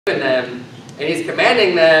them, and he's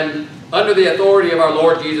commanding them under the authority of our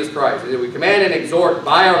Lord Jesus Christ. We command and exhort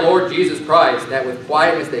by our Lord Jesus Christ that with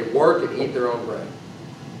quietness they work and eat their own bread.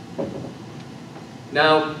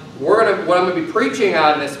 Now, what I'm going to be preaching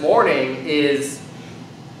on this morning is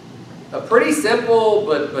a pretty simple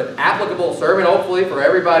but applicable sermon, hopefully, for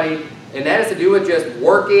everybody, and that is to do with just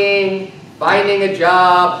working, finding a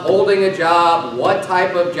job, holding a job, what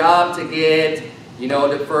type of job to get, you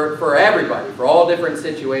know, for everybody, for all different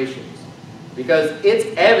situations. Because it's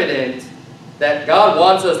evident that God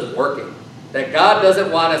wants us working, that God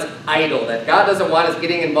doesn't want us idle, that God doesn't want us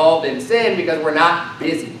getting involved in sin because we're not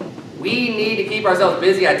busy. We need to keep ourselves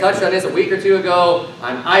busy. I touched on this a week or two ago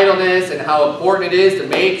on idleness and how important it is to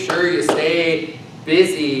make sure you stay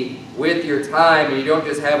busy with your time and you don't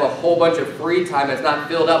just have a whole bunch of free time that's not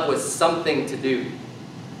filled up with something to do.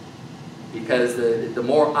 Because the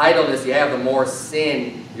more idleness you have, the more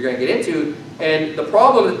sin you're going to get into. And the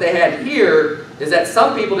problem that they had here is that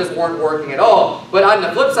some people just weren't working at all. But on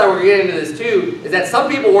the flip side, we're getting into this too, is that some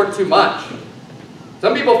people work too much.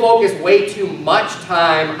 Some people focus way too much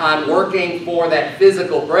time on working for that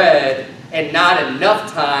physical bread and not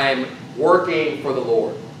enough time working for the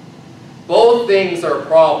Lord. Both things are a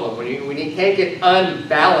problem when you can't get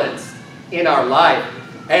unbalanced in our life.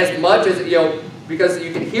 As much as, you know, because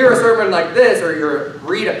you can hear a sermon like this or you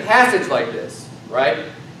read a passage like this, right?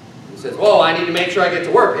 It says, well, I need to make sure I get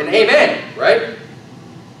to work. And amen, right?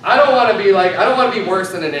 I don't want to be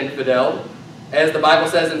worse than an infidel. As the Bible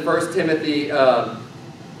says in 1 Timothy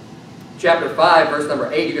chapter 5, verse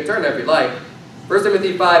number 8. You can turn there if you'd like. 1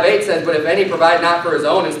 Timothy 5:8 says, but if any provide not for his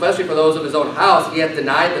own, especially for those of his own house, he hath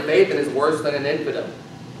denied the faith and is worse than an infidel.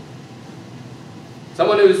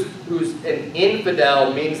 Someone who's an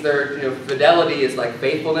infidel means their fidelity is like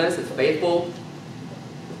faithfulness. It's faithful.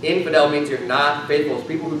 Infidel means you're not faithful. It's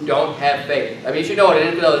people who don't have faith. I mean, you should know what an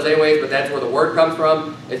infidel is anyways, but that's where the word comes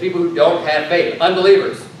from. It's people who don't have faith.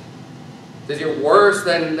 Unbelievers. It says you're worse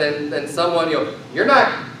than someone, you're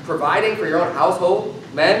not providing for your own household,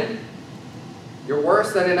 men. You're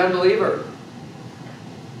worse than an unbeliever.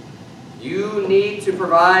 You need to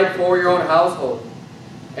provide for your own household.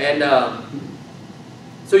 And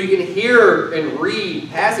so you can hear and read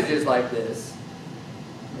passages like this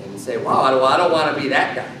and say, wow, I don't want to be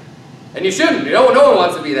that guy. And you shouldn't. No one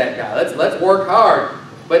wants to be that guy. Let's work hard.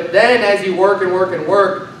 But then as you work and work and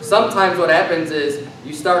work, sometimes what happens is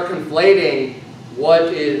you start conflating what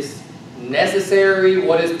is necessary,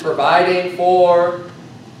 what is providing for,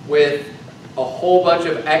 with a whole bunch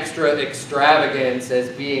of extra extravagance as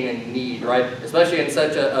being a need, right? Especially in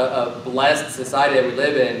such a blessed society that we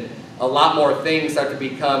live in, a lot more things start to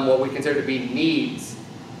become what we consider to be needs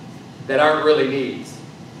that aren't really needs,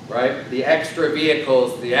 right? The extra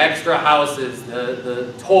vehicles, the extra houses,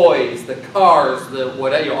 the toys, the cars, the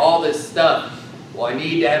whatever, all this stuff. Well, I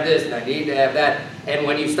need to have this and I need to have that. And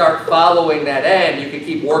when you start following that end, you can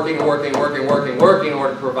keep working in order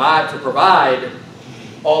to provide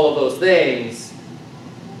all of those things.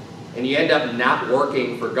 And you end up not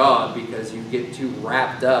working for God because you get too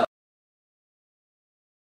wrapped up